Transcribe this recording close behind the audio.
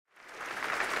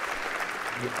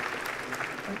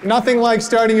Nothing like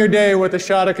starting your day with a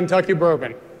shot of Kentucky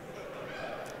bourbon.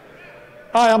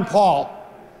 Hi, I'm Paul.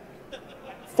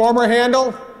 Former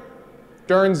handle,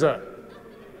 Dernza.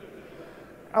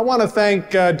 I want to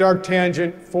thank Dark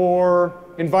Tangent for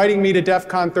inviting me to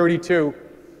DefCon 32.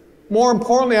 More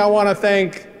importantly, I want to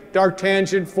thank Dark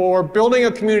Tangent for building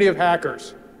a community of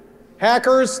hackers.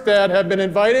 Hackers that have been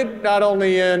invited not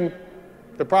only in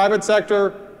the private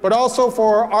sector, but also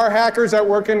for our hackers that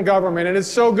work in government. And it's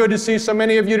so good to see so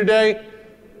many of you today.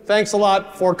 Thanks a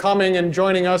lot for coming and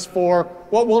joining us for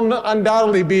what will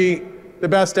undoubtedly be the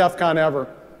best DefCon ever.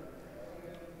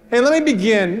 Hey, let me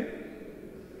begin.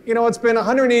 You know, it's been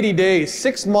 180 days,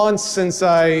 6 months since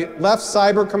I left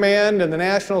Cyber Command and the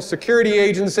National Security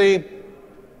Agency.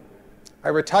 I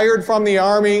retired from the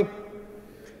Army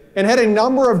and had a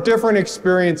number of different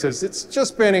experiences. It's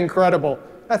just been incredible.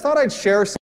 I thought I'd share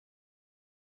some.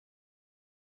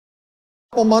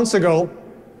 A couple months ago,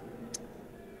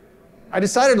 I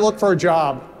decided to look for a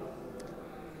job.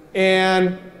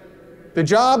 And the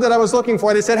job that I was looking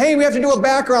for, they said, hey, we have to do a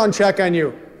background check on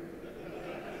you.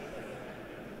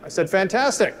 I said,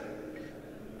 fantastic.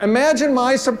 Imagine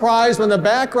my surprise when the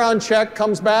background check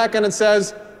comes back and it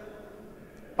says,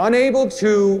 unable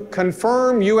to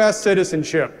confirm US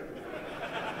citizenship.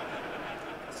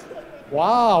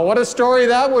 Wow, what a story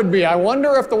that would be. I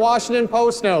wonder if the Washington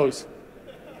Post knows.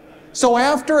 So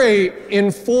after an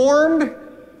informed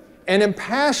and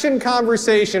impassioned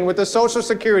conversation with the Social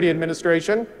Security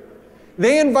Administration,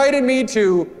 they invited me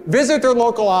to visit their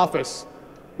local office,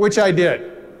 which I did.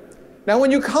 Now,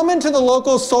 when you come into the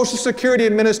local Social Security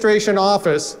Administration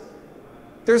office,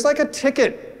 there's like a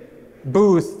ticket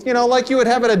booth, you know, like you would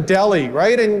have at a deli,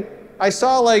 right? And I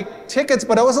saw like tickets,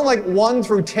 but it wasn't like 1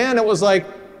 through 10. It was like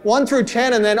 1 through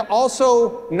 10 and then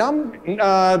also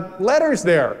letters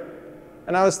there.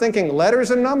 And I was thinking,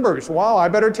 letters and numbers. Wow, I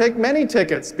better take many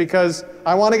tickets because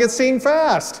I want to get seen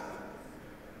fast.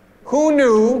 Who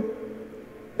knew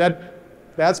that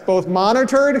that's both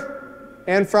monitored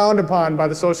and frowned upon by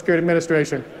the Social Security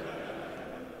Administration?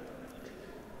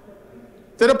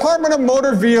 The Department of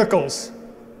Motor Vehicles,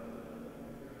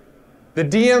 the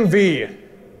DMV,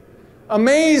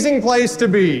 amazing place to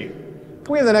be.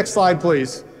 Can we have the next slide,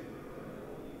 please?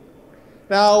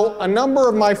 Now, a number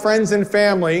of my friends and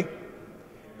family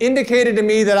indicated to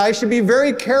me that I should be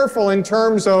very careful in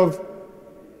terms of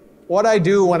what I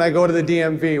do when I go to the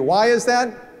DMV. Why is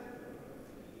that?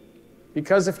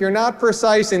 Because if you're not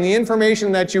precise in the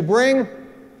information that you bring,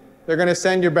 they're going to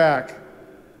send you back.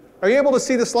 Are you able to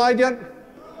see the slide yet?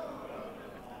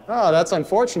 Oh, that's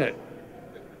unfortunate.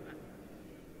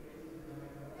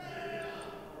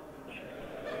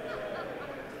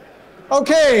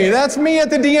 Okay, that's me at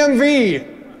the DMV.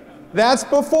 That's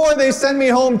before they send me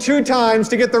home 2 times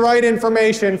to get the right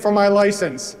information for my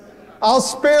license. I'll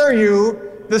spare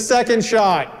you the second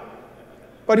shot.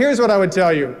 But here's what I would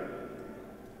tell you.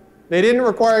 They didn't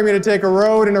require me to take a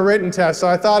road and a written test, so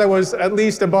I thought it was at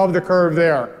least above the curve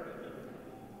there.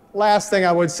 Last thing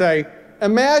I would say,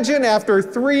 imagine after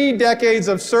 3 decades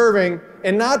of serving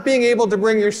and not being able to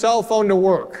bring your cell phone to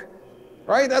work.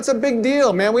 Right? That's a big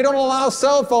deal, man. We don't allow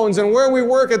cell phones and where we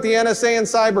work at the NSA and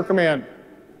Cyber Command.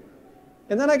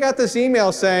 And then I got this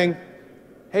email saying,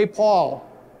 hey, Paul,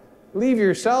 leave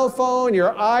your cell phone,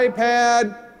 your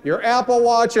iPad, your Apple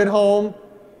Watch at home.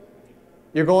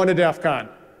 You're going to DefCon.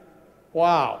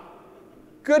 Wow.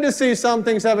 Good to see some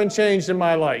things haven't changed in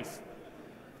my life.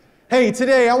 Hey,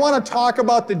 today I want to talk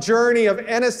about the journey of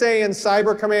NSA and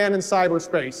Cyber Command and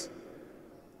cyberspace.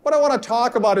 What I want to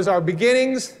talk about is our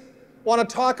beginnings. I want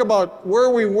to talk about where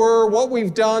we were, what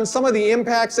we've done, some of the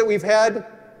impacts that we've had.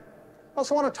 I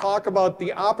also want to talk about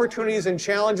the opportunities and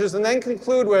challenges and then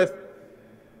conclude with,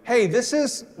 hey, this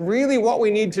is really what we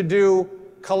need to do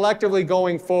collectively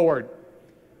going forward.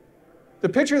 The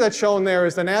picture that's shown there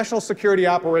is the National Security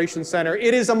Operations Center.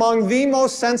 It is among the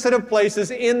most sensitive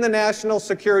places in the National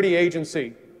Security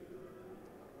Agency.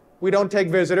 We don't take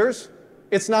visitors.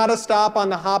 It's not a stop on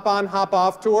the hop-on,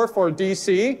 hop-off tour for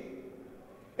DC.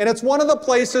 And it's one of the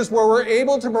places where we're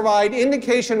able to provide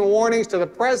indication warnings to the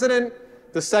President,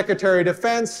 the Secretary of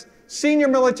Defense, senior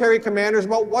military commanders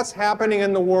about what's happening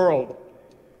in the world,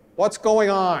 what's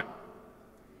going on.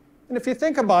 And if you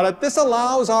think about it, this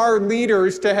allows our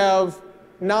leaders to have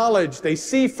knowledge. They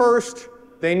see first,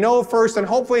 they know first, and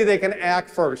hopefully they can act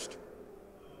first.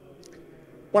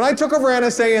 When I took over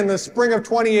NSA in the spring of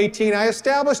 2018, I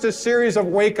established a series of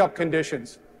wake-up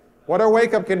conditions. What are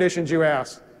wake-up conditions, you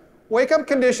ask? Wake-up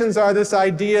conditions are this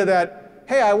idea that,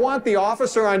 hey, I want the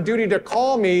officer on duty to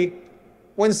call me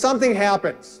when something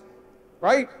happens,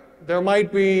 right? There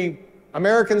might be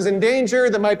Americans in danger,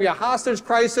 there might be a hostage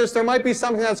crisis, there might be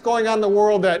something that's going on in the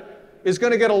world that is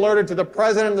going to get alerted to the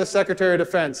President and the Secretary of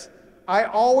Defense. I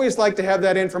always like to have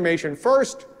that information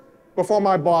first before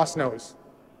my boss knows.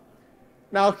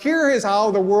 Now, here is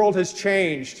how the world has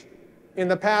changed in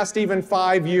the past even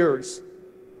 5 years.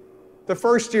 The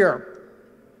first year,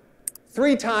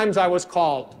 3 times I was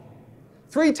called.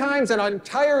 3 times an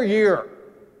entire year.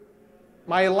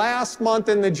 My last month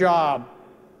in the job,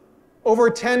 over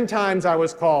 10 times I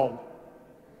was called.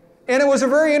 And it was a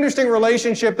very interesting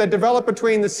relationship that developed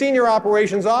between the senior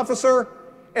operations officer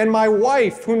and my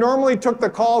wife, who normally took the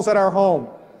calls at our home.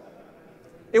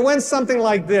 It went something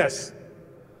like this.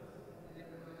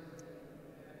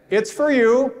 It's for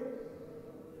you.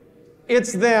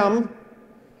 It's them.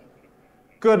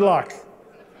 Good luck.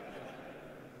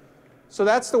 So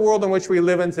that's the world in which we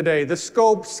live in today. The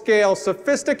scope, scale,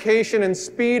 sophistication, and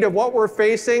speed of what we're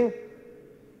facing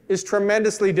is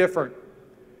tremendously different.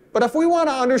 But if we want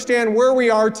to understand where we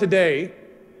are today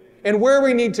and where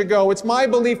we need to go, it's my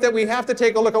belief that we have to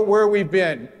take a look at where we've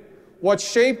been, what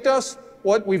shaped us,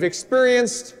 what we've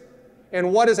experienced,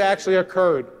 and what has actually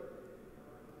occurred.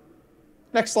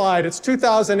 Next slide. It's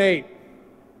 2008.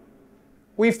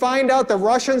 We find out the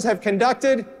Russians have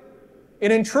conducted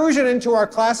an intrusion into our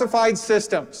classified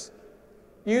systems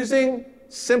using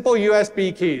simple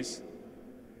USB keys.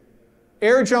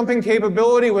 Air jumping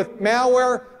capability with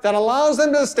malware that allows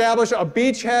them to establish a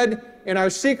beachhead in our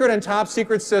secret and top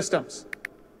secret systems.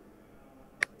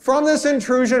 From this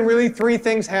intrusion, really 3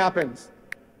 things happened.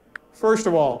 First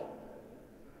of all,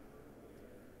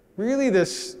 really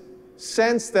this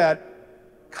sense that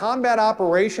combat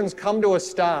operations come to a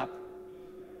stop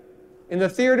in the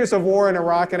theaters of war in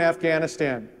Iraq and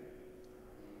Afghanistan.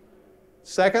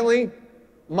 Secondly,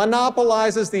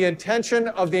 monopolizes the attention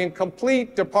of the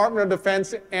incomplete Department of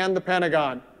Defense and the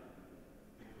Pentagon.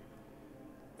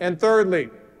 And thirdly,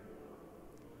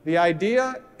 the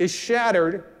idea is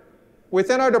shattered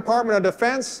within our Department of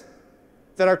Defense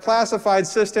that our classified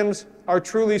systems are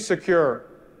truly secure.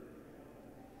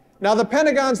 Now, the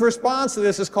Pentagon's response to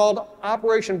this is called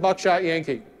Operation Buckshot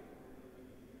Yankee.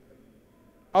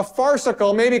 A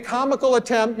farcical, maybe comical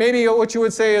attempt, maybe what you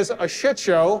would say is a shit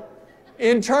show,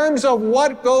 in terms of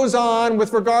what goes on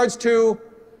with regards to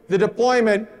the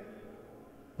deployment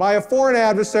by a foreign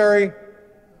adversary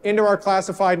into our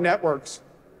classified networks.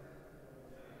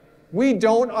 We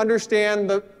don't understand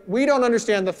the threat, we don't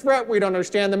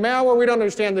understand the malware, we don't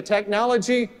understand the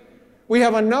technology. We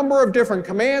have a number of different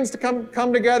commands to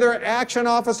come together, action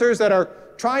officers that are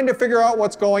trying to figure out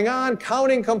what's going on,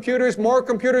 counting computers, more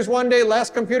computers one day,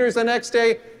 less computers the next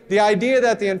day. The idea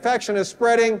that the infection is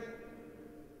spreading,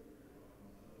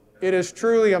 it is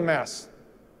truly a mess.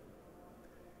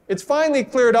 It's finally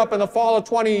cleared up in the fall of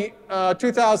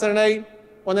 2008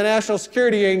 when the National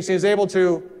Security Agency is able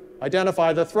to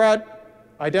identify the threat,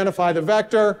 identify the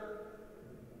vector,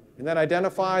 and then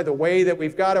identify the way that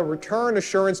we've got to return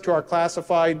assurance to our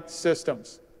classified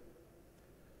systems.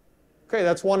 Okay,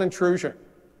 that's one intrusion.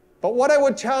 But what I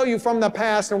would tell you from the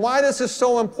past and why this is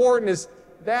so important is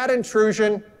that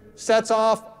intrusion sets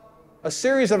off a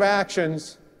series of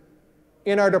actions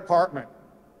in our department.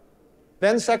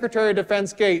 Then Secretary of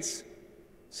Defense Gates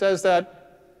says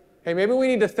that, hey, maybe we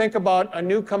need to think about a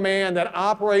new command that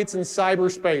operates in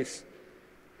cyberspace.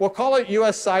 We'll call it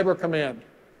US Cyber Command.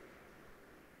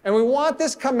 And we want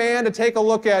this command to take a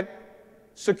look at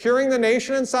securing the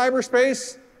nation in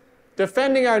cyberspace,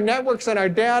 defending our networks and our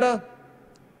data,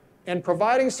 and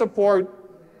providing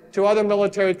support to other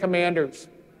military commanders.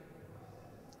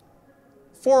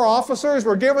 4 officers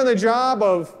were given the job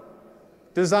of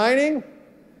designing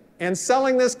and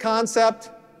selling this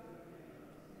concept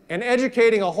and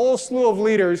educating a whole slew of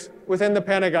leaders within the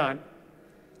Pentagon.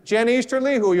 Jen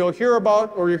Easterly, who you'll hear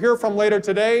about or you'll hear from later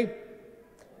today,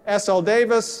 S.L.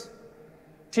 Davis,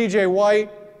 T.J.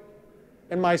 White,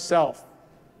 and myself.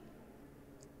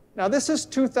 Now, this is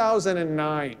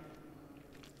 2009.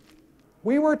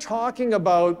 We were talking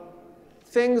about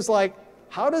things like,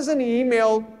 how does an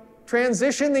email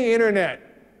transition the internet?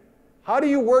 How do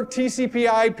you work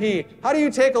TCP/IP? How do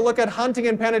you take a look at hunting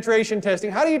and penetration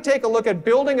testing? How do you take a look at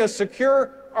building a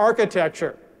secure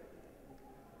architecture?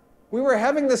 We were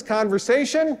having this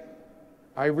conversation,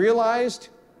 I realized,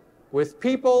 with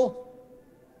people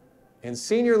and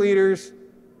senior leaders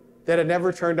that had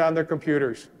never turned on their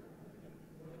computers.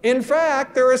 In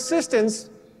fact, their assistants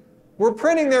were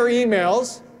printing their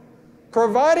emails,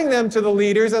 providing them to the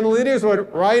leaders, and the leaders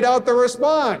would write out the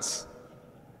response.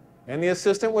 And the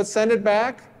assistant would send it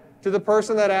back to the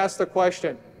person that asked the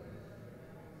question.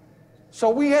 So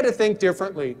we had to think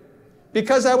differently,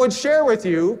 because I would share with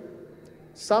you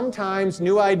sometimes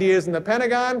new ideas in the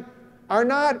Pentagon are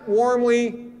not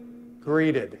warmly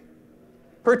greeted,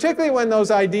 particularly when those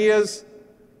ideas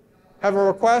have a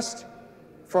request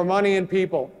for money and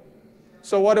people.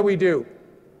 So what do?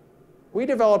 We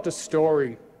developed a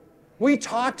story. We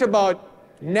talked about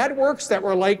networks that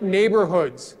were like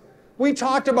neighborhoods. We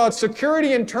talked about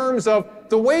security in terms of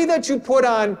the way that you put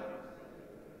on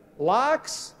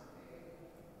locks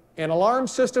and alarm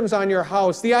systems on your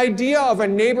house, the idea of a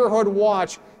neighborhood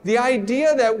watch, the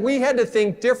idea that we had to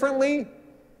think differently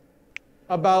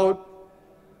about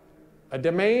a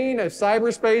domain of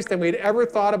cyberspace than we'd ever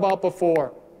thought about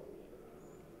before.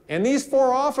 And these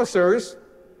 4 officers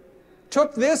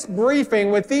took this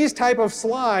briefing with these type of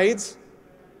slides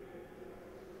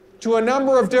to a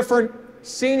number of different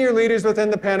senior leaders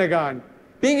within the Pentagon,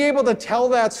 being able to tell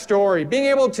that story, being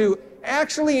able to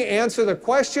actually answer the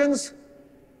questions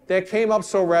that came up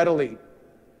so readily.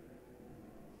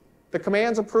 The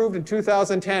command's approved in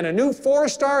 2010. A new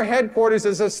 4-star headquarters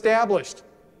is established.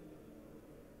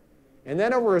 And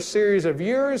then over a series of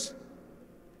years,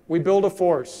 we build a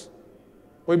force.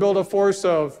 We build a force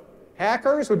of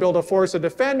hackers, we build a force of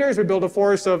defenders, we build a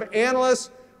force of analysts,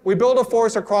 we build a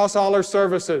force across all our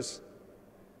services.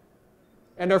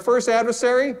 And our first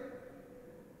adversary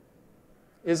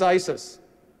is ISIS.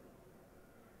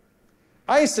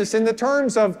 ISIS, in the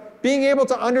terms of being able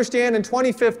to understand in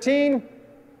 2015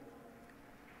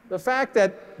 the fact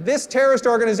that this terrorist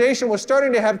organization was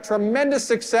starting to have tremendous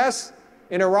success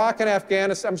in Iraq and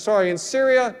Afghanistan, in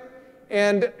Syria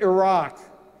and Iraq.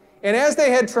 And as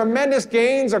they had tremendous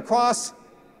gains across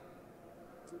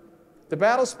the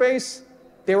battle space,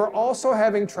 they were also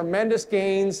having tremendous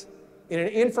gains in an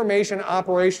information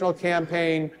operational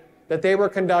campaign that they were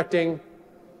conducting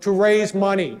to raise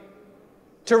money,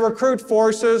 to recruit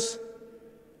forces,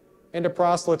 and to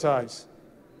proselytize.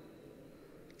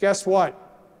 Guess what?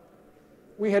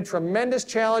 We had tremendous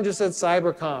challenges at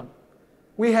Cybercom.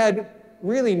 We had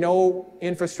really no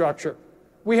infrastructure.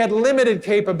 We had limited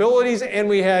capabilities, and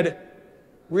we had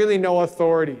really no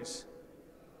authorities.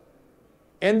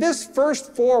 And this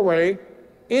first foray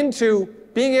into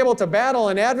being able to battle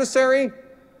an adversary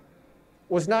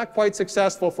was not quite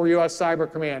successful for U.S.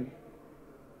 Cyber Command.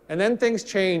 And then things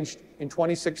changed in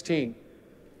 2016.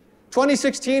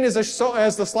 2016, as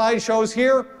the slide shows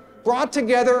here, brought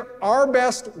together our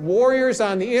best warriors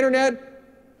on the internet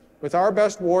with our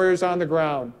best warriors on the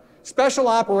ground. Special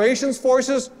Operations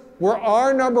Forces were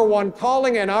our #1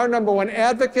 calling and our #1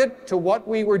 advocate to what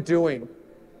we were doing.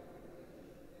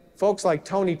 Folks like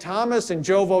Tony Thomas and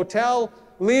Joe Votel,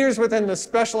 leaders within the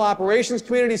Special Operations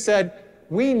community, said,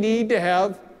 we need to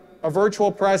have a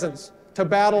virtual presence to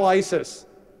battle ISIS.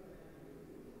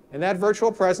 And that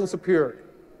virtual presence appeared.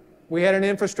 We had an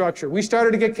infrastructure. We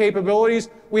started to get capabilities.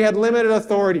 We had limited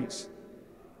authorities.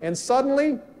 And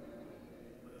suddenly,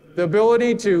 the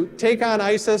ability to take on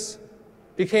ISIS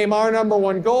became our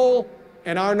 #1 goal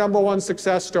and our #1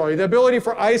 success story. The ability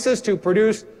for ISIS to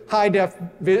produce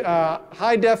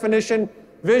high-definition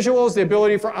visuals, the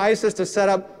ability for ISIS to set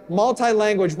up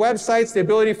multi-language websites, the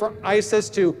ability for ISIS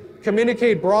to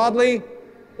communicate broadly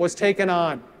was taken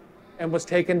on and was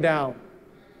taken down.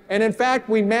 And in fact,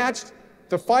 we matched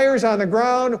the fires on the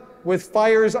ground with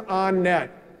fires on net.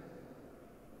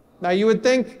 Now, you would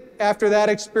think after that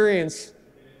experience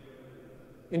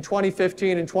in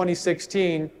 2015 and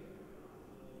 2016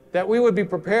 that we would be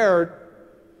prepared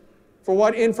for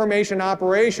what information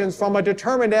operations from a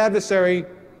determined adversary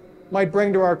might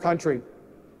bring to our country.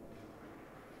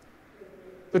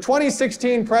 The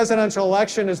 2016 presidential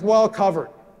election is well covered.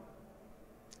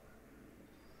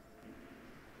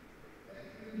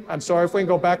 I'm sorry, if we can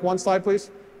go back one slide, please.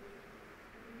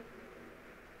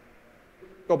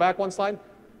 Go back one slide.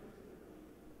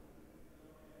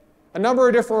 A number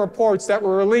of different reports that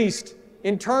were released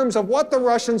in terms of what the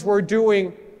Russians were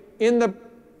doing in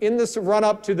this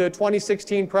run-up to the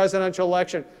 2016 presidential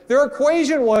election. Their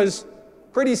equation was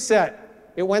pretty set.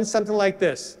 It went something like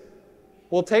this.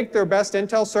 We'll take their best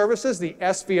intel services, the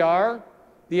SVR,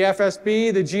 the FSB,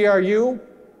 the GRU.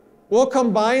 We'll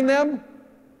combine them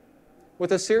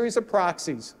with a series of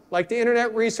proxies, like the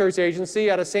Internet Research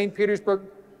Agency out of St. Petersburg,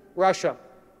 Russia.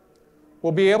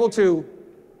 We'll be able to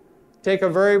take a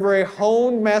very, very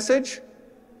honed message,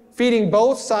 feeding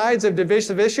both sides of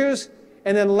divisive issues,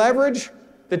 and then leverage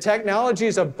the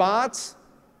technologies of bots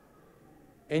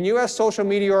and U.S. social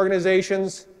media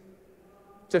organizations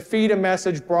to feed a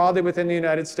message broadly within the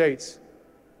United States.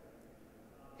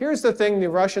 Here's the thing the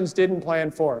Russians didn't plan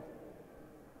for.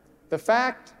 The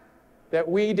fact that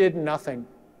we did nothing.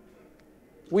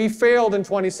 We failed in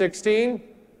 2016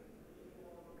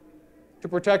 to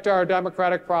protect our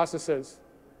democratic processes.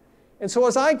 And so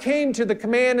as I came to the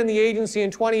command in the agency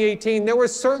in 2018, there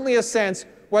was certainly a sense,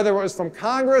 whether it was from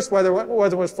Congress, whether it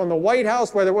was from the White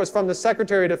House, whether it was from the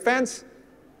Secretary of Defense,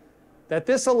 that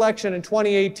this election in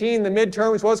 2018, the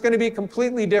midterms, was going to be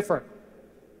completely different.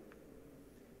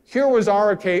 Here was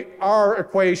our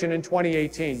equation in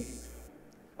 2018.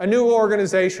 A new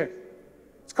organization.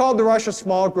 It's called the Russia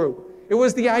Small Group. It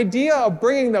was the idea of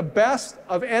bringing the best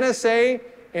of NSA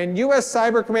and US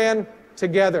Cyber Command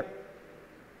together.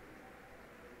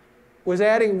 It was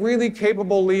adding really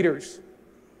capable leaders.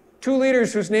 Two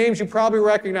leaders whose names you probably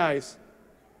recognize.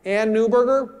 Ann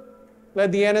Neuberger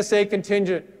led the NSA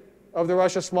contingent of the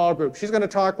Russia Small Group. She's going to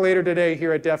talk later today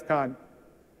here at DefCon.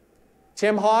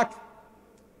 Tim Hawk,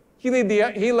 he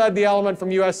led the element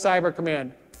from US Cyber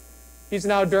Command. He's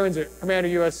now Dernzer, Commander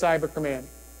US Cyber Command.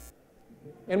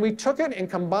 And we took it and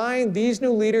combined these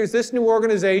new leaders, this new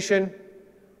organization,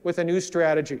 with a new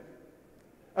strategy.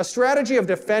 A strategy of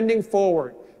defending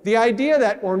forward. The idea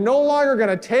that we're no longer going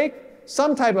to take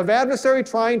some type of adversary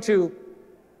trying to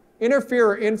interfere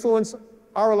or influence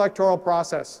our electoral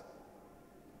process.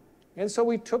 And so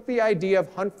we took the idea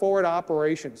of hunt forward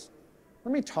operations.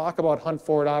 Let me talk about hunt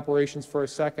forward operations for a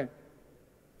second.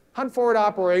 Hunt forward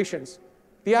operations.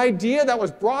 The idea that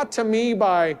was brought to me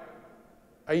by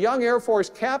a young Air Force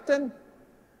captain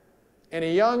and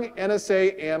a young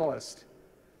NSA analyst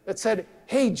that said,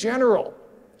 hey, General,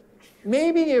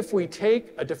 maybe if we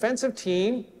take a defensive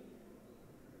team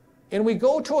and we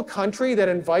go to a country that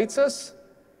invites us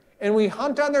and we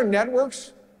hunt on their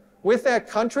networks with that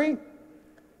country,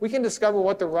 we can discover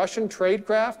what the Russian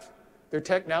tradecraft, their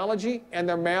technology, and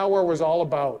their malware was all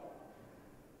about.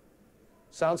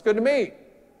 Sounds good to me.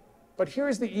 But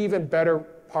here's the even better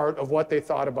part of what they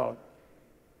thought about.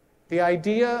 The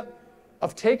idea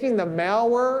of taking the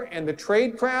malware and the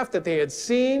tradecraft that they had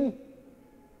seen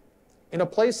in a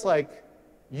place like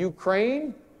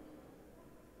Ukraine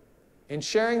and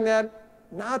sharing that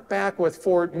not back with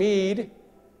Fort Meade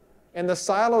and the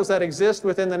silos that exist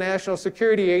within the National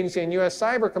Security Agency and US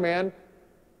Cyber Command,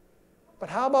 but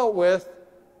how about with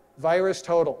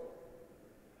VirusTotal?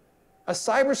 A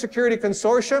cybersecurity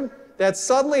consortium that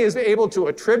suddenly is able to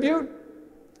attribute,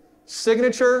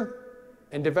 signature,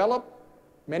 and develop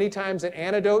many times an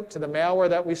antidote to the malware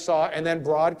that we saw and then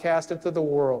broadcast it to the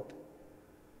world.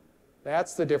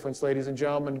 That's the difference, ladies and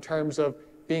gentlemen, in terms of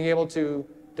being able to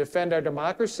defend our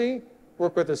democracy,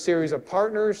 work with a series of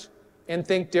partners, and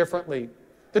think differently.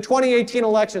 The 2018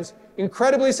 elections,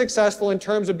 incredibly successful in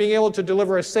terms of being able to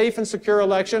deliver a safe and secure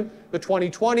election. The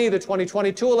 2020, the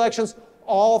 2022 elections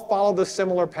all followed a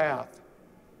similar path.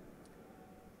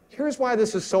 Here's why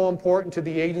this is so important to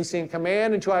the agency and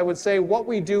command and to, I would say, what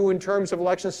we do in terms of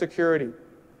election security.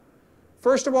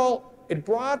 First of all, it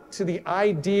brought to the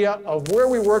idea of where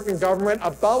we work in government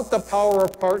about the power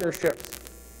of partnerships.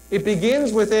 It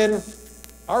begins within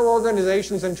our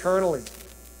organizations internally,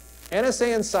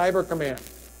 NSA and Cyber Command,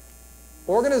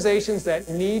 organizations that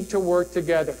need to work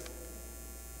together.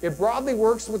 It broadly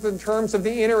works in terms of the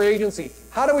interagency.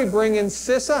 How do we bring in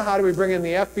CISA? How do we bring in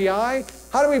the FBI?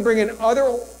 How do we bring in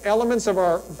other elements of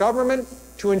our government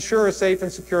to ensure a safe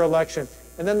and secure election?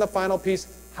 And then the final piece,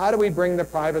 how do we bring the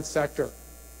private sector?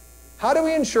 How do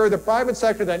we ensure the private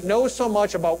sector that knows so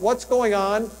much about what's going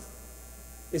on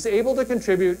is able to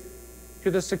contribute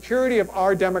to the security of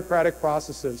our democratic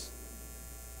processes?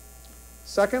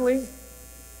 Secondly,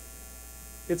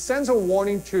 it sends a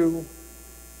warning to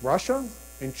Russia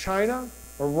and China,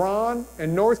 Iran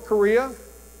and North Korea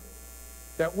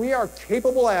that we are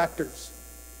capable actors,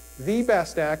 the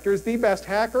best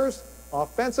hackers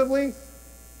offensively,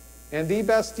 and the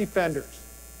best defenders.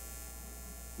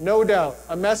 No doubt,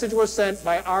 a message was sent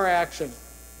by our action.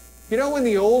 You know, in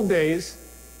the old days,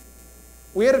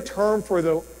 we had a term for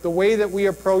the way that we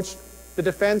approached the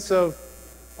defense of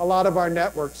a lot of our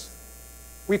networks.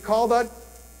 We called that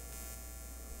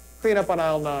clean up on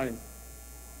aisle 9.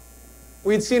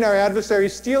 We'd seen our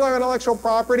adversaries steal our intellectual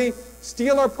property,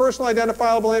 steal our personal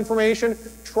identifiable information,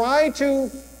 try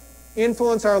to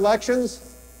influence our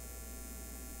elections,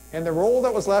 and the role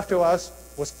that was left to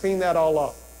us was clean that all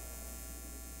up.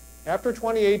 After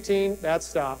 2018, that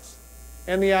stops.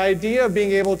 And the idea of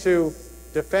being able to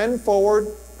defend forward,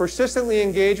 persistently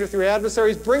engage with your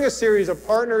adversaries, bring a series of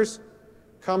partners,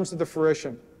 comes to the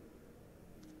fruition.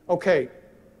 Okay,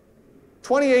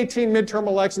 2018 midterm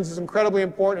elections is incredibly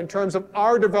important in terms of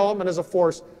our development as a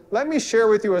force. Let me share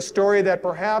with you a story that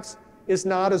perhaps is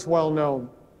not as well known.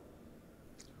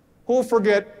 Who will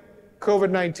forget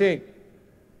COVID-19?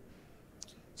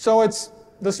 So it's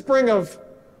the spring of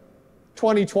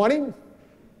 2020,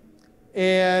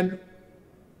 and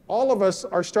all of us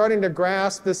are starting to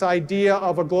grasp this idea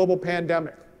of a global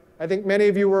pandemic. I think many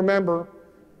of you remember,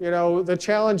 the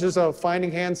challenges of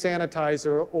finding hand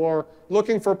sanitizer or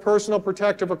looking for personal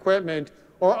protective equipment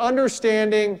or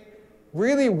understanding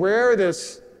really where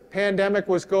this pandemic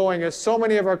was going as so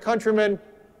many of our countrymen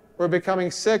were becoming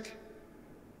sick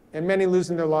and many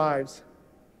losing their lives.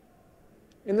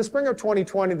 In the spring of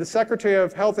 2020, the Secretary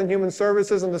of Health and Human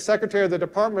Services and the Secretary of the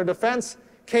Department of Defense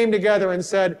came together and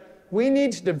said, we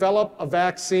need to develop a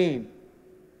vaccine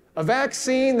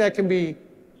that can be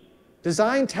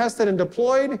designed, tested, and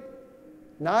deployed,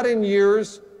 not in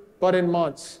years, but in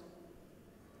months.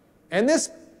 And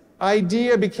this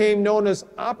idea became known as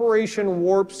Operation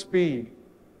Warp Speed.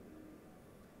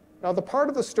 Now, the part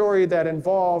of the story that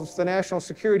involves the National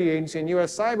Security Agency and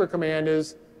U.S. Cyber Command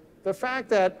is the fact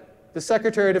that the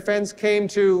Secretary of Defense came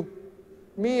to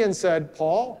me and said,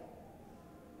 Paul,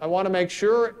 I want to make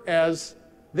sure as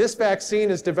this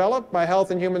vaccine is developed by Health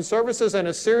and Human Services and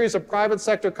a series of private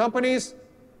sector companies,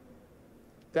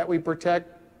 that we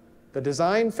protect the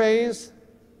design phase,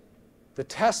 the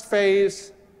test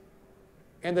phase,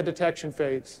 and the detection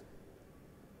phase.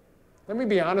 Let me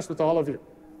be honest with all of you.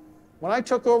 When I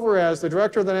took over as the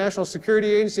director of the National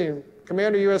Security Agency and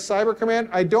commander of U.S. Cyber Command,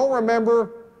 I don't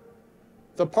remember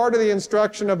the part of the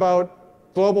instruction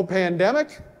about global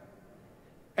pandemic,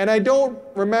 and I don't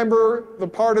remember the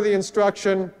part of the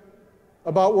instruction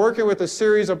about working with a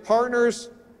series of partners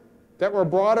that were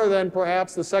broader than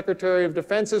perhaps the Secretary of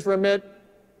Defense's remit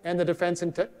and the defense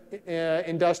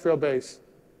industrial base.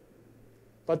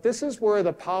 But this is where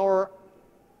the power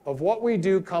of what we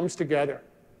do comes together.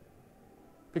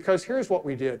 Because here's what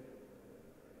we did.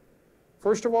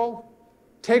 First of all,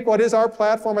 take what is our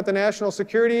platform at the National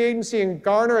Security Agency and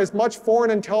garner as much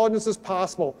foreign intelligence as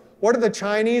possible. What are the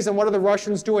Chinese and what are the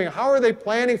Russians doing? How are they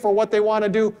planning for what they want to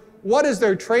do? What is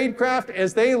their tradecraft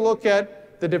as they look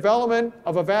at the development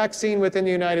of a vaccine within the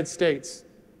United States?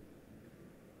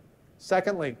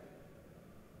 Secondly,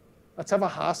 let's have a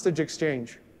hostage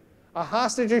exchange. A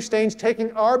hostage exchange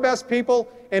taking our best people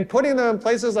and putting them in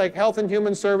places like Health and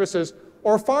Human Services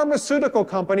or pharmaceutical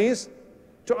companies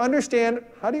to understand,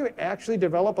 how do you actually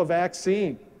develop a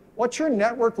vaccine? What's your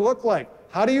network look like?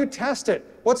 How do you test it?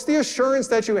 What's the assurance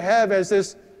that you have as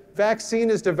this vaccine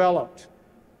is developed?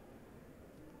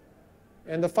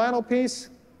 And the final piece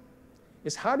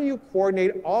is, how do you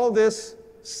coordinate all of this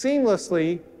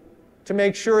seamlessly to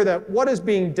make sure that what is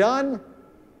being done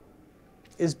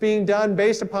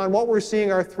based upon what we're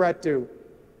seeing our threat do?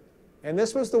 And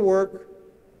this was the work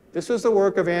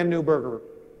of Ann Neuberger,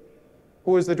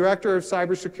 who is the Director of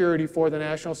Cybersecurity for the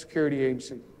National Security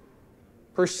Agency.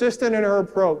 Persistent in her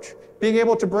approach, being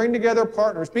able to bring together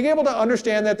partners, being able to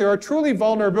understand that there are truly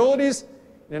vulnerabilities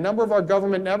in a number of our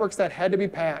government networks that had to be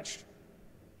patched.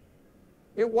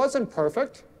 It wasn't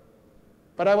perfect,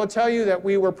 but I will tell you that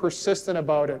we were persistent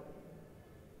about it.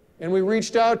 And we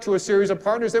reached out to a series of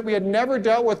partners that we had never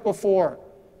dealt with before.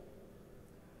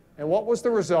 And what was the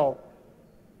result?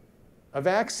 A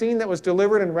vaccine that was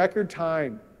delivered in record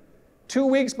time, 2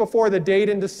 weeks before the date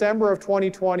in December of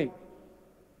 2020.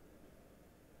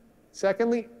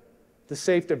 Secondly, the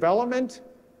safe development,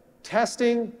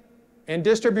 testing, and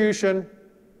distribution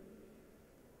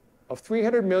of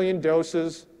 300 million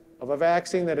doses of a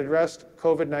vaccine that addressed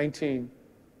COVID-19.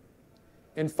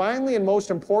 And finally, and most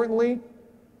importantly,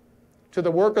 to the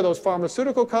work of those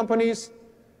pharmaceutical companies,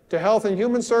 to Health and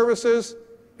Human Services,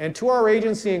 and to our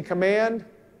agency in command,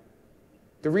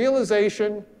 the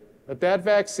realization that that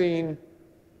vaccine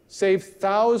saved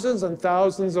thousands and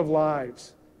thousands of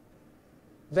lives.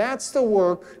 That's the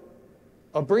work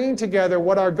of bringing together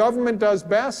what our government does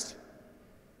best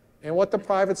and what the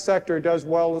private sector does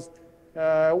well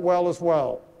as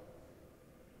well.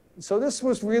 So this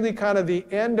was really kind of the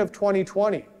end of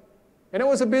 2020. And it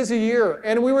was a busy year.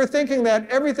 And we were thinking that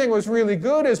everything was really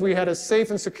good as we had a safe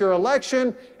and secure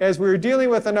election, as we were dealing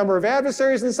with a number of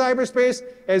adversaries in cyberspace,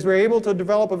 as we were able to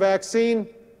develop a vaccine,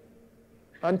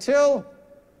 until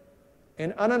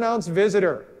an unannounced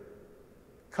visitor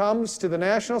comes to the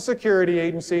National Security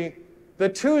Agency the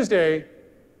Tuesday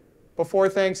before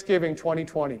Thanksgiving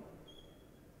 2020.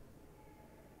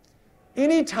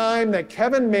 Any time that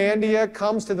Kevin Mandia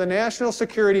comes to the National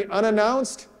Security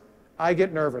unannounced, I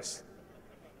get nervous.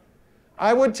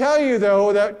 I would tell you,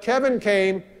 though, that Kevin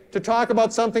came to talk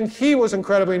about something he was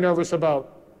incredibly nervous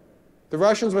about, the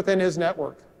Russians within his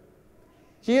network.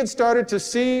 He had started to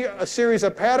see a series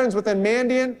of patterns within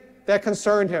Mandiant that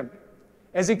concerned him.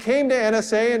 As he came to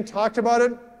NSA and talked about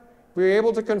it, we were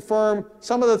able to confirm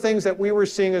some of the things that we were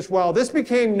seeing as well. This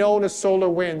became known as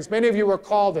SolarWinds. Many of you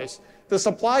recall this. The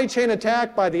supply chain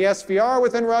attack by the SVR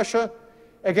within Russia,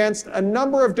 against a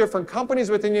number of different companies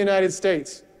within the United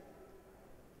States.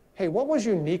 Hey, what was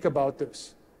unique about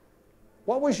this?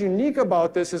 What was unique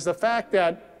about this is the fact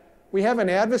that we have an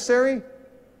adversary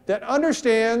that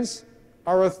understands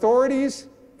our authorities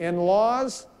and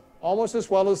laws almost as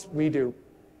well as we do.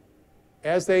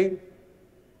 As they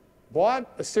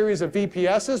bought a series of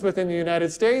VPSs within the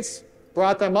United States,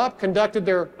 brought them up, conducted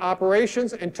their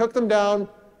operations, and took them down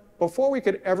before we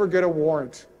could ever get a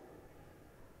warrant.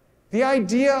 The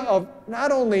idea of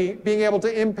not only being able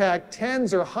to impact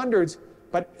tens or hundreds,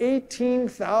 but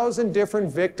 18,000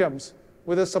 different victims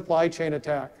with a supply chain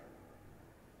attack.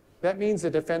 That means the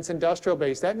defense industrial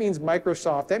base. That means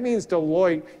Microsoft. That means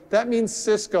Deloitte. That means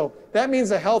Cisco. That means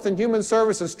the Health and Human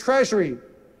Services, Treasury,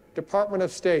 Department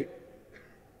of State.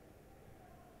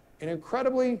 An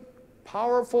incredibly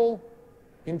powerful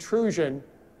intrusion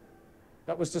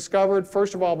that was discovered,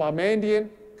 first of all, by Mandiant,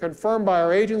 confirmed by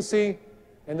our agency,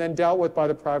 and then dealt with by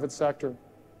the private sector.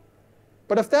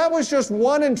 But if that was just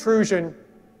one intrusion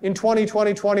in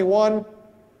 2020-21,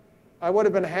 I would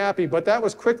have been happy, but that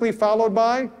was quickly followed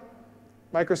by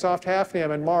Microsoft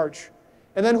Hafnium in March.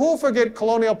 And then who will forget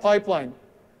Colonial Pipeline?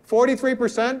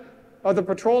 43% of the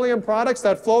petroleum products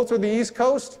that flow through the East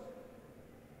Coast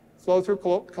flow through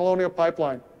Colonial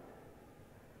Pipeline.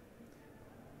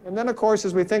 And then, of course,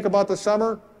 as we think about the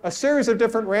summer, a series of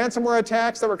different ransomware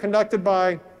attacks that were conducted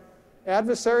by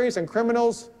adversaries and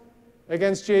criminals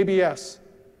against JBS,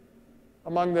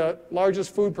 among the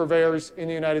largest food purveyors in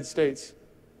the United States.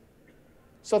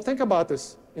 So think about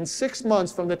this. In 6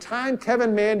 months, from the time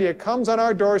Kevin Mandia comes on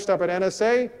our doorstep at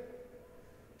NSA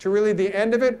to really the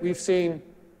end of it, we've seen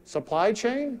supply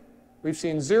chain, we've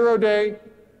seen zero-day,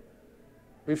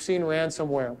 we've seen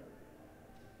ransomware.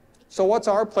 So what's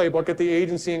our playbook at the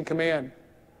agency in command?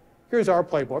 Here's our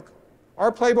playbook.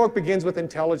 Our playbook begins with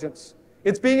intelligence.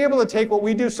 It's being able to take what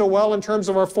we do so well in terms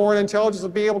of our foreign intelligence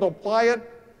and be able to apply it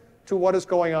to what is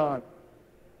going on.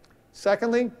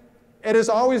 Secondly, it has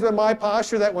always been my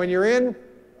posture that when you're in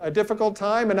a difficult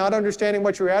time and not understanding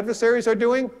what your adversaries are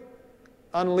doing,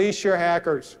 unleash your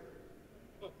hackers.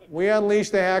 We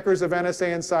unleash the hackers of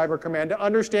NSA and Cyber Command to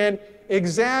understand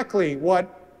exactly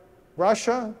what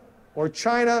Russia or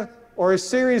China or a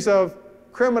series of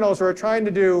criminals are trying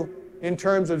to do in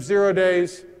terms of 0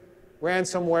 days,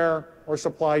 ransomware, or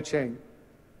supply chain.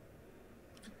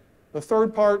 The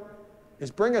third part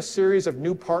is bring a series of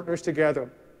new partners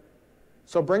together.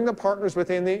 So bring the partners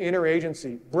within the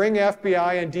interagency. Bring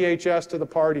FBI and DHS to the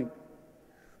party.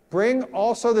 Bring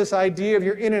also this idea of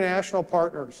your international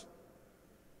partners.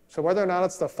 So whether or not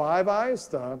it's the Five Eyes,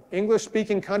 the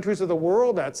English-speaking countries of the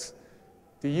world, that's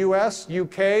the US,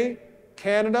 UK,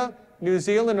 Canada, New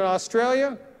Zealand, and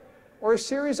Australia, or a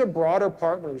series of broader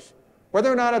partners.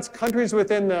 Whether or not it's countries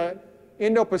within the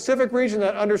Indo-Pacific region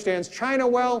that understands China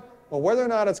well, or whether or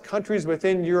not it's countries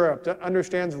within Europe that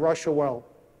understands Russia well.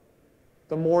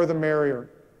 The more the merrier.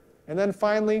 And then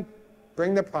finally,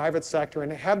 bring the private sector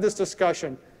and have this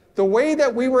discussion. The way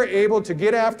that we were able to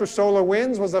get after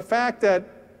SolarWinds was the fact that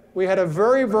we had a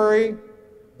very, very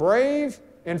brave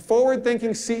and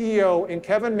forward-thinking CEO in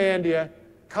Kevin Mandia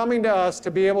coming to us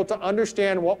to be able to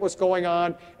understand what was going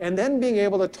on and then being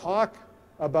able to talk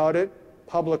about it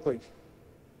publicly.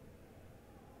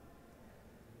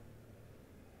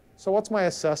 So what's my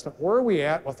assessment? Where are we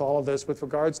at with all of this with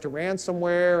regards to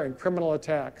ransomware and criminal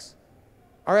attacks?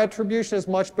 Our attribution is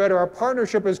much better. Our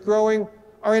partnership is growing.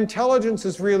 Our intelligence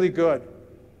is really good.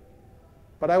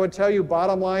 But I would tell you,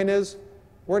 bottom line is,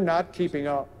 we're not keeping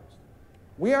up.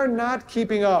 We are not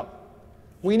keeping up.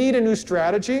 We need a new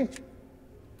strategy.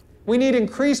 We need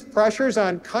increased pressures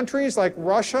on countries like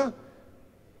Russia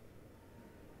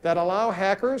that allow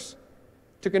hackers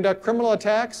to conduct criminal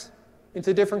attacks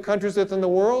into different countries within the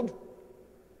world.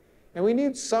 And we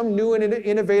need some new and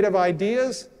innovative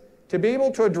ideas to be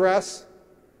able to address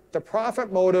the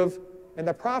profit motive and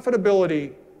the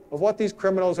profitability of what these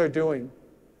criminals are doing.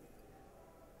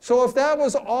 So if that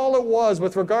was all it was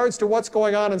with regards to what's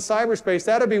going on in cyberspace,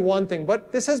 that'd be one thing.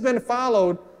 But this has been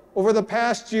followed over the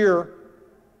past year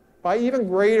by even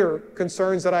greater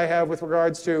concerns that I have with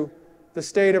regards to the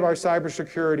state of our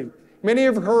cybersecurity. Many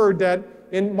have heard that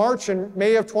in March and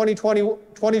May of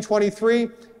 2023,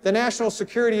 the National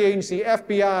Security Agency,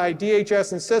 FBI,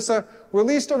 DHS, and CISA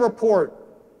released a report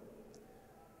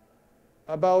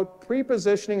about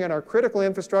pre-positioning in our critical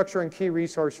infrastructure and key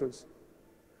resources.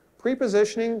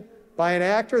 Pre-positioning by an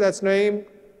actor that's named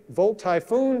Volt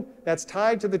Typhoon that's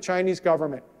tied to the Chinese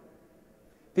government.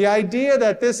 The idea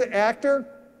that this actor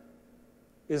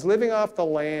is living off the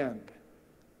land.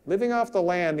 Living off the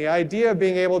land, the idea of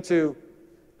being able to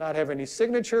not have any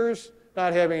signatures,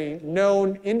 not have any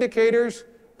known indicators,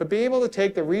 but being able to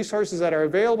take the resources that are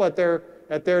available at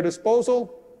their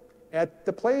disposal at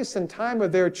the place and time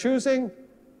of their choosing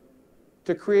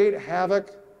to create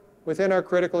havoc within our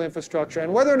critical infrastructure.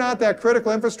 And whether or not that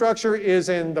critical infrastructure is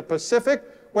in the Pacific,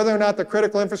 whether or not the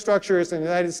critical infrastructure is in the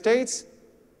United States,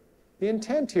 the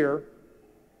intent here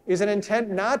is an intent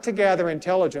not to gather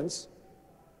intelligence.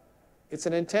 It's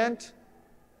an intent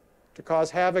to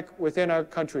cause havoc within our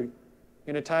country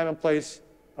in a time and place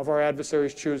of our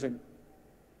adversaries' choosing.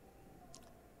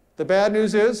 The bad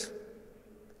news is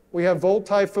we have Volt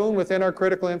Typhoon within our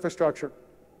critical infrastructure.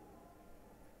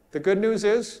 The good news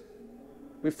is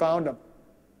we found them.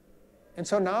 And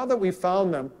so now that we've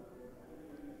found them,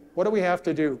 what do we have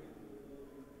to do?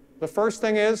 The first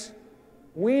thing is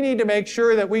we need to make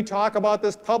sure that we talk about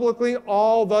this publicly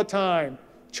all the time.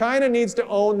 China needs to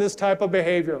own this type of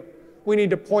behavior. We need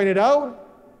to point it out.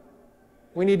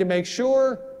 We need to make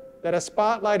sure that a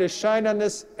spotlight is shined on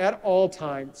this at all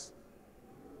times.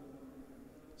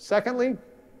 Secondly,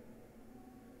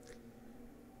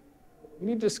 we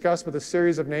need to discuss with a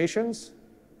series of nations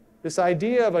this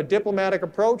idea of a diplomatic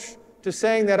approach to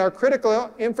saying that our critical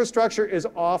infrastructure is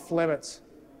off limits.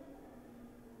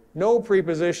 No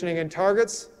pre-positioning in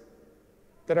targets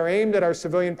that are aimed at our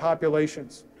civilian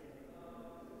populations.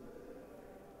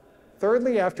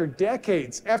 Thirdly, after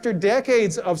decades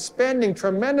of spending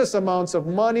tremendous amounts of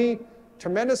money,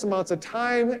 tremendous amounts of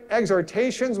time,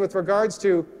 exhortations with regards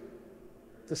to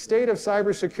the state of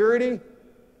cybersecurity,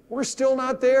 we're still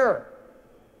not there.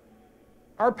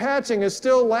 Our patching is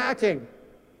still lacking.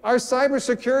 Our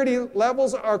cybersecurity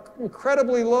levels are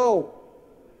incredibly low.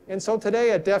 And so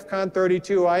today at DefCon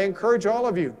 32, I encourage all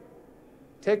of you,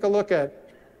 take a look at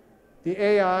the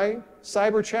AI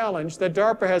cyber challenge that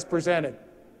DARPA has presented.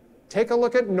 Take a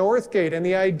look at Northgate and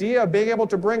the idea of being able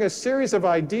to bring a series of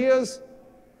ideas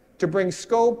to bring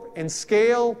scope and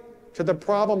scale to the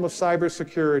problem of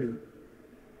cybersecurity.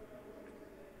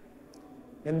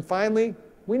 And finally,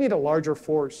 we need a larger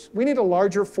force. We need a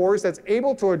larger force that's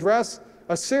able to address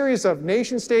a series of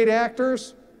nation-state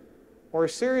actors or a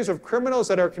series of criminals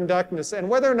that are conducting this. And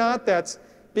whether or not that's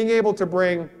being able to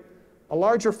bring a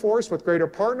larger force with greater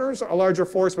partners, a larger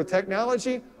force with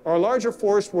technology, or a larger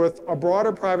force with a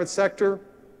broader private sector,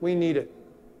 we need it.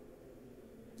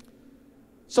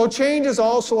 So change is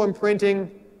also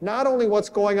imprinting not only what's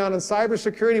going on in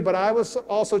cybersecurity, but I will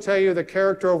also tell you the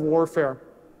character of warfare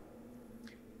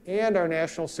and our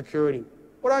national security.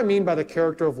 What do I mean by the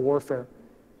character of warfare?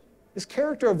 This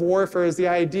character of warfare is the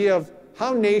idea of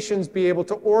how nations be able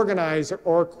to organize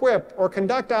or equip or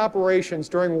conduct operations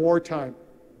during wartime.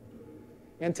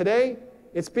 And today,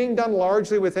 it's being done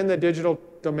largely within the digital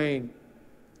domain.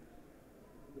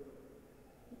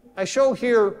 I show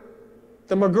here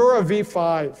the Magura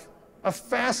V5, a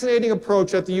fascinating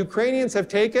approach that the Ukrainians have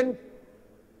taken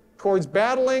towards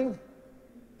battling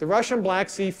the Russian Black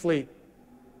Sea Fleet.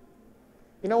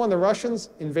 You know, when the Russians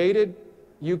invaded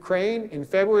Ukraine in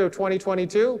February of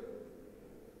 2022,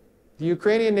 the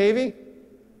Ukrainian Navy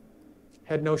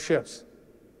had no ships.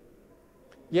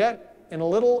 Yet, in a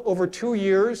little over 2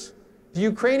 years, the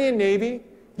Ukrainian Navy,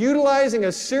 utilizing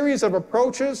a series of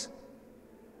approaches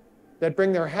that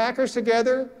bring their hackers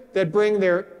together, that bring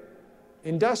their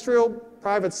industrial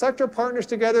private sector partners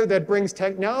together, that brings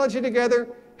technology together,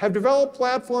 have developed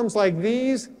platforms like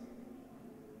these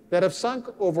that have sunk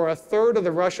over a third of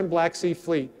the Russian Black Sea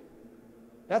Fleet.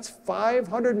 That's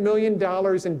 $500 million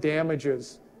in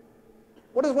damages.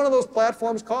 What does one of those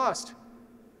platforms cost?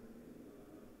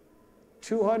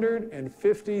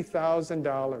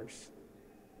 $250,000.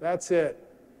 That's it.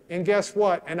 And guess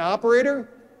what? An operator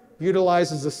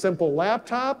utilizes a simple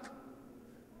laptop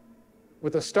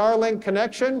with a Starlink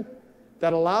connection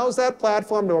that allows that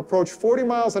platform to approach 40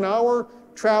 miles an hour,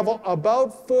 travel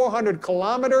about 400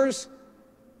 kilometers,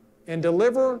 and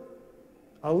deliver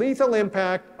a lethal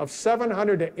impact of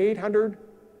 700 to 800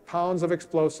 pounds of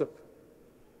explosive.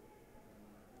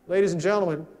 Ladies and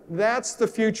gentlemen, that's the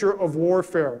future of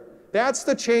warfare. That's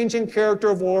the changing character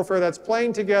of warfare that's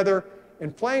playing together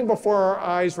and playing before our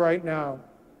eyes right now.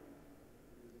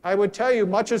 I would tell you,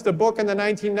 much as the book in the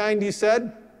 1990s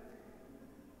said,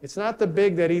 it's not the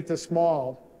big that eat the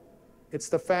small, it's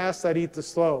the fast that eat the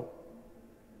slow.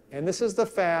 And this is the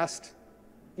fast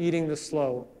eating the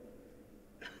slow.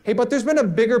 Hey, but there's been a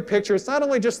bigger picture. It's not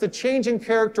only just the changing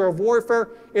character of warfare,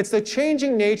 it's the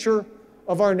changing nature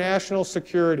of our national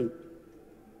security.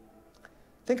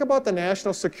 Think about the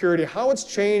national security, how it's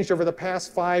changed over the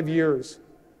past 5 years.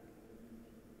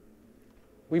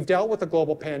 We've dealt with a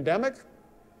global pandemic.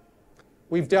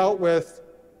 We've dealt with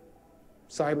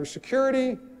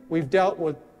cybersecurity. We've dealt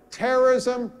with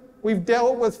terrorism. We've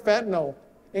dealt with fentanyl.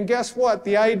 And guess what?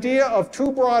 The idea of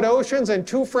two broad oceans and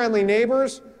two friendly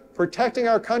neighbors protecting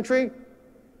our country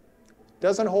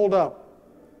doesn't hold up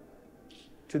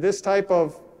to this type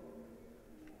of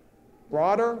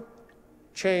broader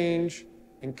change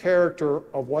and character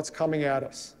of what's coming at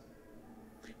us.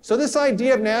 So this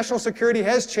idea of national security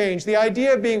has changed. The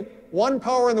idea of being one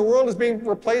power in the world is being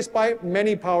replaced by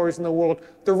many powers in the world.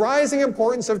 The rising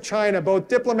importance of China, both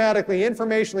diplomatically,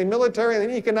 informationally, militarily,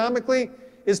 and economically,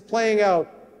 is playing out.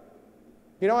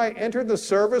 You know, I entered the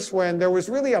service when there was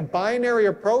really a binary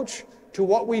approach to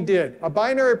what we did. A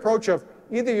binary approach of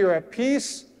either you're at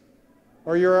peace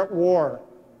or you're at war.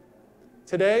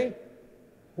 Today,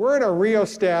 we're in a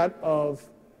rheostat of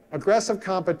aggressive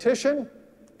competition,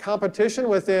 competition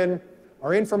within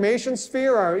our information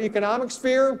sphere, our economic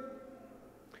sphere,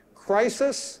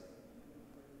 crisis,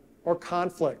 or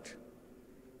conflict.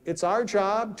 It's our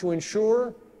job to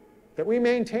ensure that we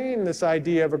maintain this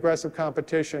idea of aggressive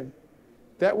competition,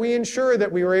 that we ensure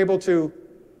that we are able to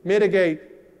mitigate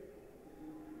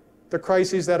the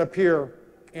crises that appear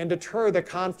and deter the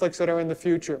conflicts that are in the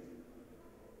future.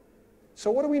 So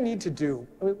what do we need to do?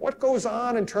 I mean, what goes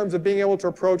on in terms of being able to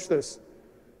approach this?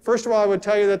 First of all, I would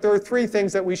tell you that there are three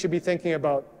things that we should be thinking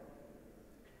about.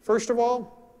 First of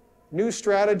all, new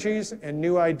strategies and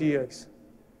new ideas.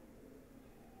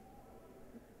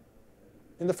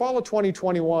 In the fall of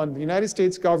 2021, the United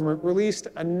States government released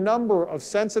a number of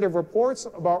sensitive reports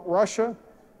about Russia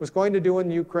was going to do in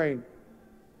Ukraine.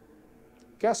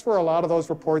 Guess where a lot of those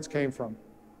reports came from?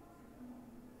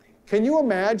 Can you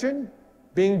imagine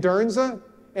being Dernza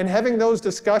and having those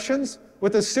discussions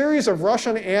with a series of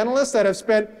Russian analysts that have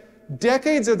spent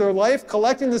decades of their life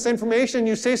collecting this information, and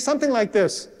you say something like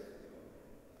this,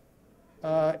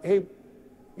 hey,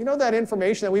 you know that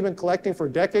information that we've been collecting for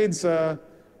decades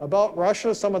about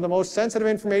Russia, some of the most sensitive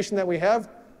information that we have?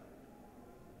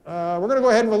 We're going to go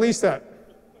ahead and release that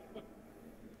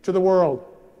to the world.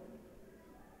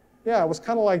 Yeah, it was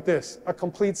kind of like this, a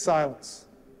complete silence.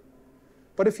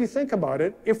 But if you think about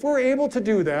it, if we're able to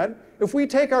do that, if we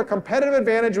take our competitive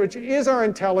advantage, which is our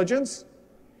intelligence,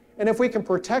 and if we can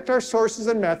protect our sources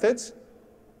and methods,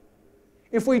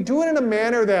 if we do it in a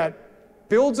manner that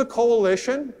builds a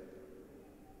coalition,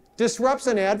 disrupts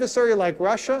an adversary like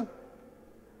Russia,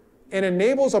 and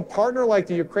enables a partner like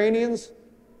the Ukrainians,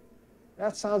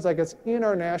 that sounds like it's in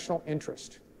our national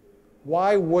interest.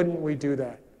 Why wouldn't we do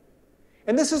that?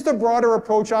 And this is the broader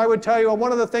approach, I would tell you. And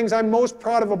one of the things I'm most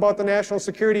proud of about the National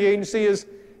Security Agency is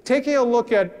taking a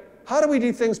look at how do we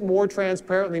do things more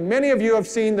transparently. Many of you have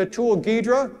seen the tool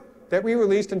Ghidra that we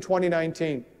released in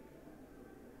 2019.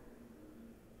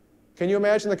 Can you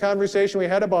imagine the conversation we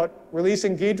had about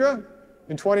releasing Ghidra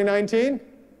in 2019?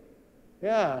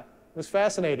 Yeah, it was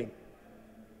fascinating.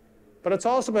 But it's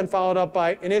also been followed up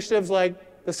by initiatives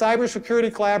like the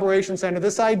Cybersecurity Collaboration Center,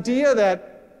 this idea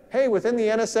that, hey, within the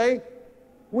NSA,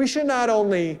 we should not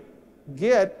only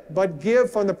get, but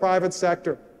give from the private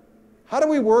sector. How do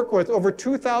we work with over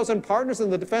 2,000 partners in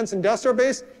the defense industrial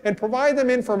base and provide them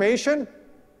information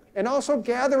and also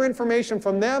gather information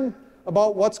from them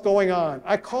about what's going on?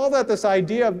 I call that this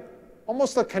idea of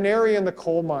almost the canary in the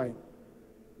coal mine.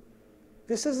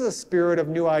 This is the spirit of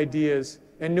new ideas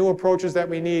and new approaches that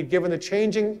we need given the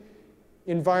changing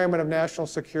environment of national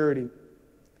security.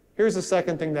 Here's the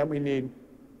second thing that we need.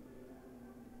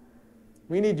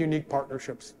 We need unique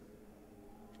partnerships.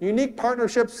 Unique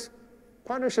partnerships,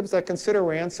 partnerships that consider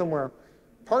ransomware,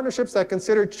 partnerships that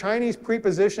consider Chinese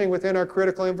pre-positioning within our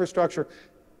critical infrastructure,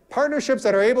 partnerships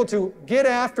that are able to get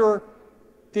after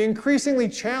the increasingly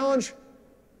challenged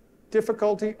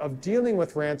difficulty of dealing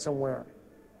with ransomware.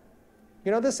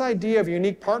 You know, this idea of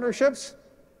unique partnerships,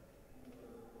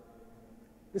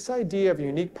 is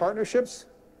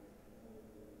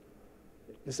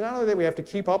not only that we have to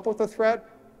keep up with the threat,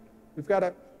 we've got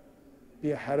to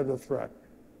be ahead of the threat.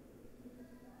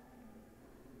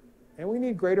 And we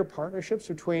need greater partnerships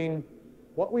between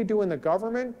what we do in the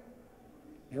government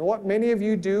and what many of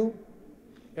you do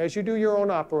as you do your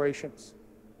own operations.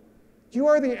 You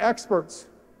are the experts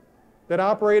that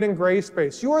operate in gray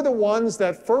space. You are the ones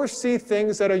that first see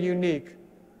things that are unique.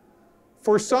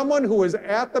 For someone who was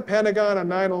at the Pentagon on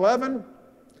 9/11,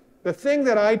 the thing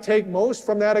that I take most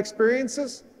from that experience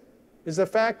is the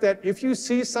fact that if you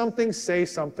see something, say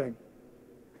something.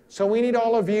 So we need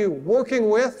all of you working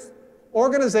with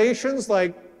organizations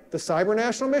like the Cyber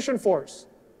National Mission Force,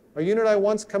 a unit I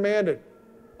once commanded,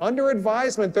 under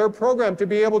advisement, their program to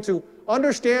be able to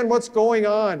understand what's going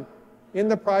on in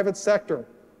the private sector.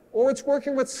 Or it's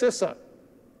working with CISA,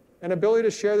 an ability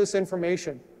to share this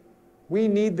information. We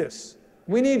need this.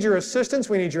 We need your assistance.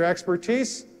 We need your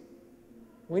expertise.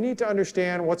 We need to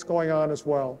understand what's going on as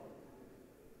well.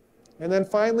 And then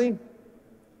finally,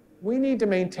 we need to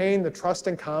maintain the trust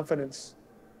and confidence.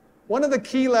 One of the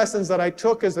key lessons that I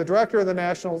took as the director of the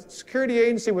National Security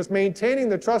Agency was maintaining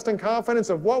the trust and confidence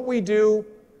of what we do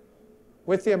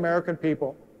with the American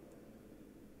people.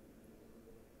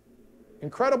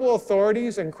 Incredible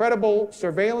authorities, incredible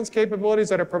surveillance capabilities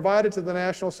that are provided to the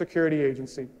National Security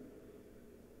Agency.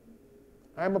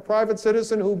 I'm a private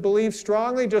citizen who believes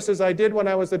strongly, just as I did when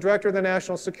I was the director of the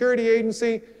National Security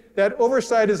Agency, that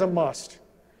oversight is a must.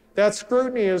 That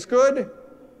scrutiny is good,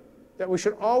 that we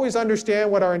should always understand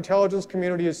what our intelligence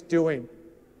community is doing.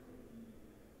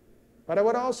 But I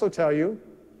would also tell you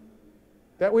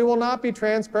that we will not be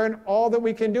transparent all that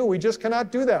we can do. We just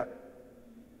cannot do that.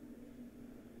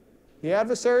 The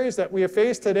adversaries that we have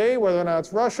faced today, whether or not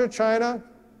it's Russia, China,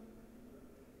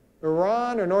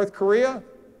 Iran, or North Korea,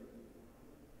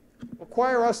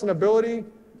 require us an ability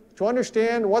to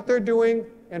understand what they're doing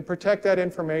and protect that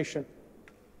information.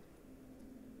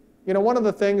 You know, one of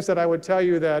the things that I would tell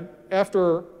you that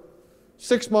after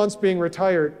 6 months being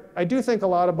retired, I do think a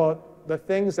lot about the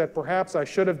things that perhaps I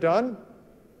should have done,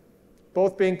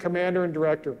 both being commander and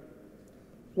director.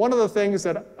 One of the things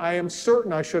that I am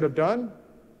certain I should have done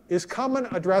is come and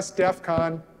address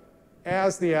DefCon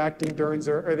as the acting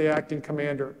Durnser, or the acting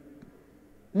commander.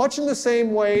 Much in the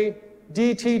same way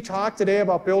DT talked today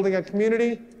about building a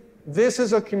community, this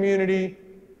is a community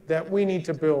that we need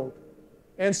to build.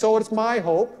 And so it's my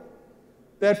hope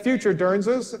that future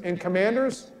Durnses and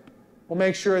commanders will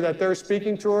make sure that their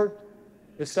speaking tour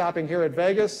is stopping here at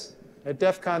Vegas, at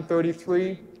DefCon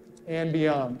 33, and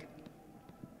beyond.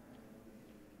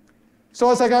 So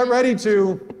as I got ready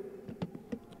to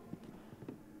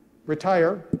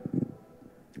retire,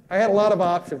 I had a lot of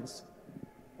options.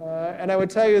 And I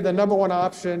would tell you the number one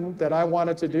option that I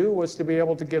wanted to do was to be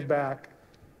able to give back.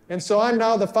 And so I'm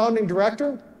now the founding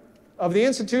director of the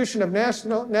Institution of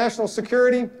National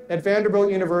Security at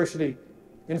Vanderbilt University.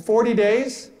 In 40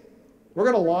 days, we're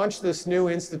going to launch this new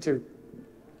institute.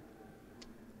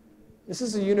 This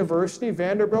is a university,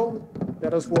 Vanderbilt,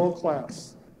 that is world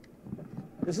class.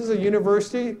 This is a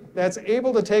university that's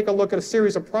able to take a look at a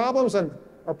series of problems and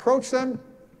approach them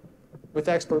with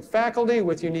expert faculty,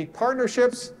 with unique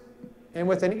partnerships, and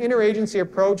with an interagency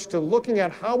approach to looking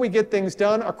at how we get things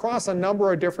done across a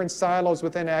number of different silos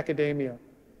within academia.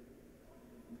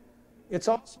 It's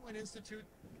also an institute.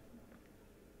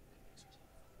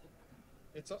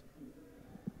 Excuse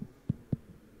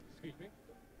me.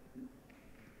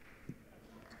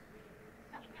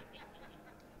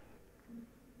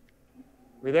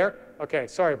 We there? Okay,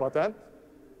 sorry about that.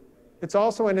 It's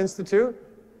also an institute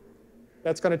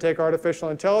that's going to take artificial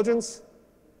intelligence,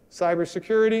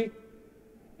 cybersecurity,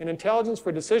 and intelligence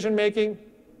for decision making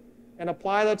and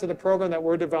apply that to the program that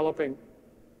we're developing.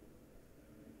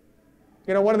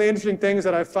 You know, one of the interesting things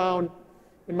that I found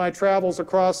in my travels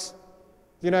across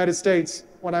the United States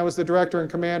when I was the director and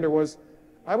commander was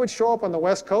I would show up on the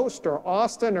West Coast or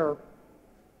Austin or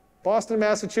Boston,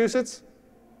 Massachusetts,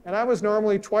 and I was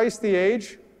normally twice the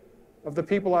age of the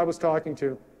people I was talking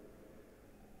to.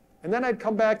 And then I'd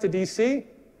come back to DC,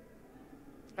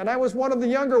 and I was one of the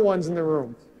younger ones in the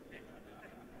room.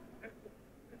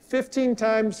 15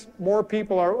 times more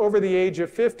people are over the age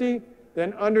of 50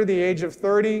 than under the age of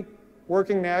 30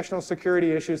 working national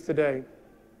security issues today.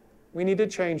 We need to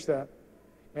change that.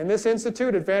 And this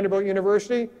institute at Vanderbilt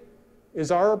University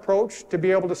is our approach to be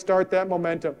able to start that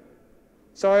momentum.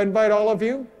 So I invite all of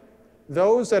you,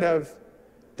 those that have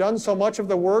done so much of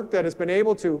the work that has been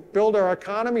able to build our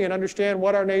economy and understand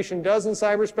what our nation does in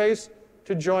cyberspace,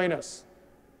 to join us.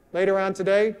 Later on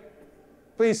today,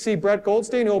 please see Brett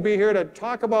Goldstein, who will be here to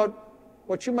talk about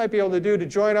what you might be able to do to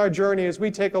join our journey as we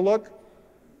take a look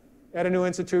at a new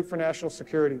Institute for National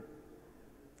Security.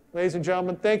 Ladies and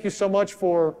gentlemen, thank you so much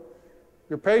for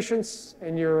your patience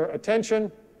and your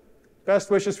attention. Best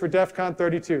wishes for DefCon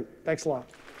 32. Thanks a lot.